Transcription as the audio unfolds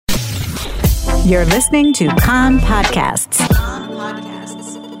You're listening to Kan Podcasts.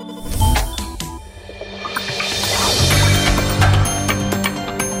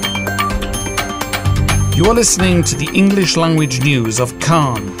 You are listening to the English language news of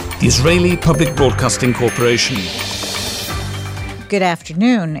Kan, the Israeli Public Broadcasting Corporation. Good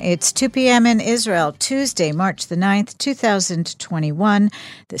afternoon. It's 2 p.m. in Israel, Tuesday, March the 9th, 2021.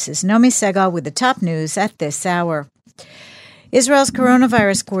 This is Nomi Segal with the top news at this hour. Israel's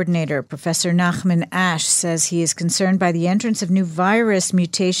coronavirus coordinator, Professor Nachman Ash, says he is concerned by the entrance of new virus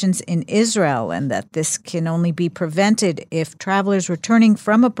mutations in Israel and that this can only be prevented if travelers returning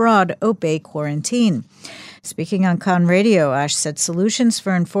from abroad obey quarantine. Speaking on Kan Radio, Ash said solutions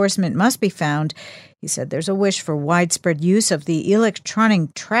for enforcement must be found. He said there's a wish for widespread use of the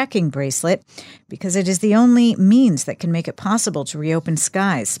electronic tracking bracelet because it is the only means that can make it possible to reopen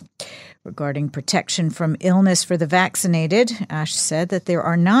skies. Regarding protection from illness for the vaccinated, Ash said that there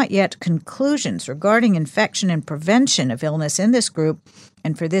are not yet conclusions regarding infection and prevention of illness in this group,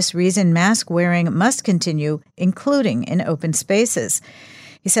 and for this reason, mask wearing must continue, including in open spaces.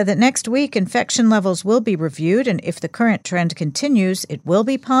 He said that next week, infection levels will be reviewed, and if the current trend continues, it will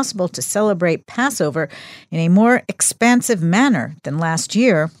be possible to celebrate Passover in a more expansive manner than last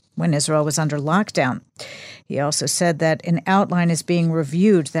year when Israel was under lockdown. He also said that an outline is being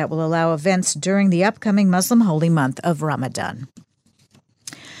reviewed that will allow events during the upcoming Muslim holy month of Ramadan.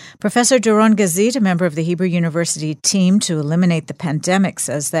 Professor Doron Gazit, a member of the Hebrew University team to eliminate the pandemic,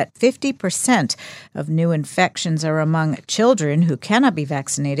 says that 50% of new infections are among children who cannot be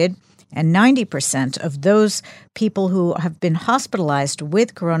vaccinated, and 90% of those people who have been hospitalized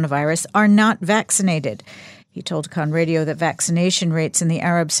with coronavirus are not vaccinated. He told Kan Radio that vaccination rates in the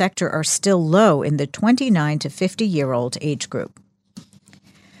Arab sector are still low in the 29 to 50-year-old age group.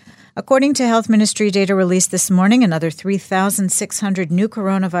 According to Health Ministry data released this morning, another 3,600 new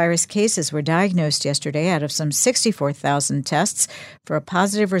coronavirus cases were diagnosed yesterday out of some 64,000 tests for a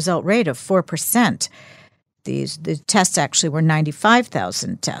positive result rate of 4%. The tests actually were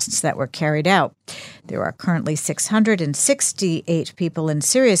 95,000 tests that were carried out. There are currently 668 people in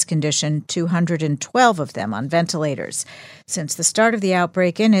serious condition, 212 of them on ventilators. Since the start of the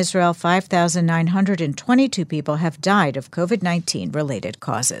outbreak in Israel, 5,922 people have died of COVID-19 related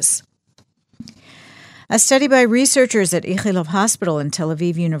causes. A study by researchers at Ichilov Hospital and Tel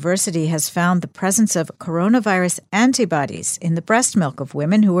Aviv University has found the presence of coronavirus antibodies in the breast milk of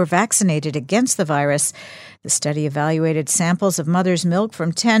women who were vaccinated against the virus. The study evaluated samples of mother's milk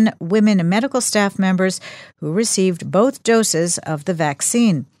from 10 women and medical staff members who received both doses of the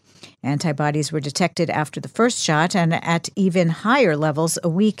vaccine. Antibodies were detected after the first shot and at even higher levels a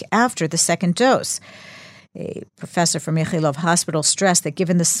week after the second dose. A professor from Ichilov Hospital stressed that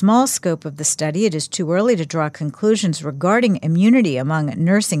given the small scope of the study, it is too early to draw conclusions regarding immunity among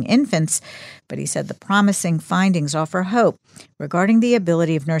nursing infants, but he said the promising findings offer hope regarding the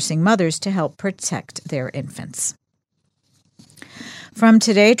ability of nursing mothers to help protect their infants. From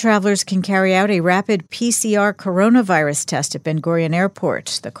today, travelers can carry out a rapid PCR coronavirus test at Ben Gurion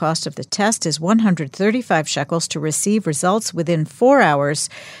Airport. The cost of the test is 135 shekels to receive results within 4 hours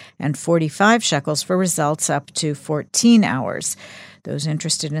and 45 shekels for results up to 14 hours. Those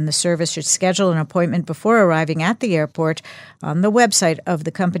interested in the service should schedule an appointment before arriving at the airport on the website of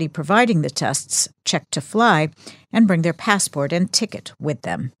the company providing the tests, Check to Fly, and bring their passport and ticket with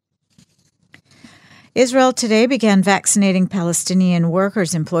them. Israel today began vaccinating Palestinian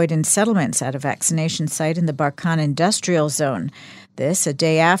workers employed in settlements at a vaccination site in the Barkan industrial zone. This, a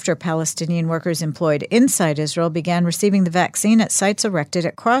day after Palestinian workers employed inside Israel began receiving the vaccine at sites erected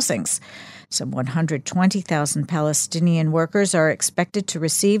at crossings. Some 120,000 Palestinian workers are expected to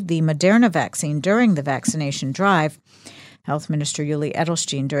receive the Moderna vaccine during the vaccination drive. Health Minister Yuli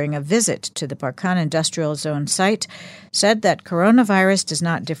Edelstein, during a visit to the Barkan Industrial Zone site, said that coronavirus does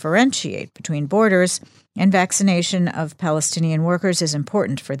not differentiate between borders and vaccination of Palestinian workers is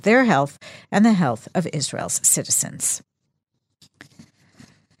important for their health and the health of Israel's citizens.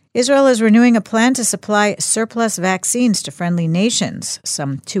 Israel is renewing a plan to supply surplus vaccines to friendly nations,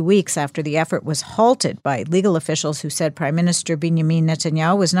 some 2 weeks after the effort was halted by legal officials who said Prime Minister Benjamin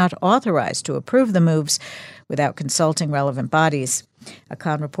Netanyahu was not authorized to approve the moves without consulting relevant bodies. A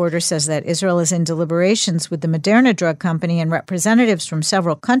Kan reporter says that Israel is in deliberations with the Moderna drug company and representatives from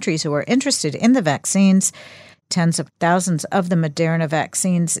several countries who are interested in the vaccines. Tens of thousands of the Moderna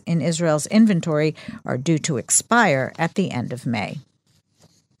vaccines in Israel's inventory are due to expire at the end of May.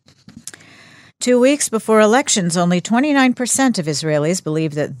 2 weeks before elections, only 29% of Israelis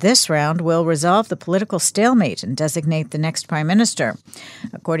believe that this round will resolve the political stalemate and designate the next prime minister.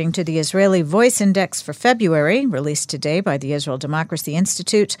 According to the Israeli Voice Index for February, released today by the Israel Democracy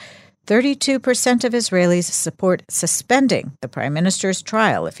Institute, 32% of Israelis support suspending the prime minister's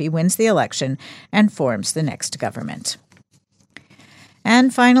trial if he wins the election and forms the next government.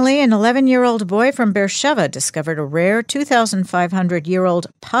 And finally, an 11-year-old boy from Beersheba discovered a rare 2,500-year-old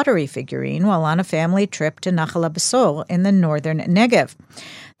pottery figurine while on a family trip to Nachal HaBasor in the northern Negev.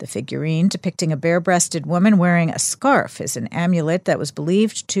 The figurine, depicting a bare-breasted woman wearing a scarf, is an amulet that was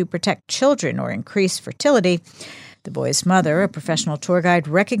believed to protect children or increase fertility. The boy's mother, a professional tour guide,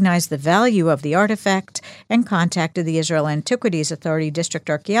 recognized the value of the artifact and contacted the Israel Antiquities Authority district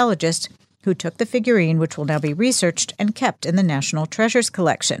archaeologist, who took the figurine, which will now be researched and kept in the National Treasures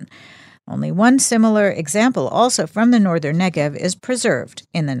Collection. Only one similar example, also from the northern Negev, is preserved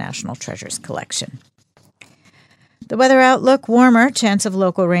in the National Treasures Collection. The weather outlook: warmer, chance of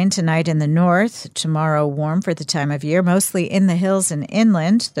local rain tonight in the north. Tomorrow, warm for the time of year, mostly in the hills and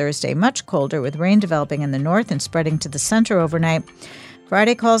inland. Thursday, much colder, with rain developing in the north and spreading to the center overnight.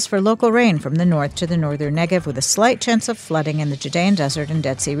 Friday calls for local rain from the north to the northern Negev, with a slight chance of flooding in the Judean Desert and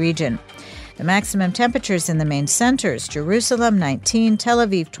Dead Sea region. The maximum temperatures in the main centers: Jerusalem 19, Tel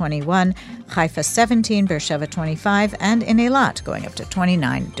Aviv 21, Haifa 17, Beersheba 25, and in Eilat going up to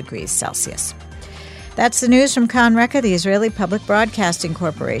 29 degrees Celsius. That's the news from Kan Reka, the Israeli Public Broadcasting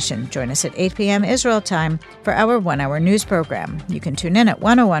Corporation. Join us at 8 p.m. Israel time for our one-hour news program. You can tune in at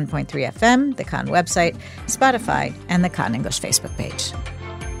 101.3 FM, the Kan website, Spotify, and the Kan English Facebook page.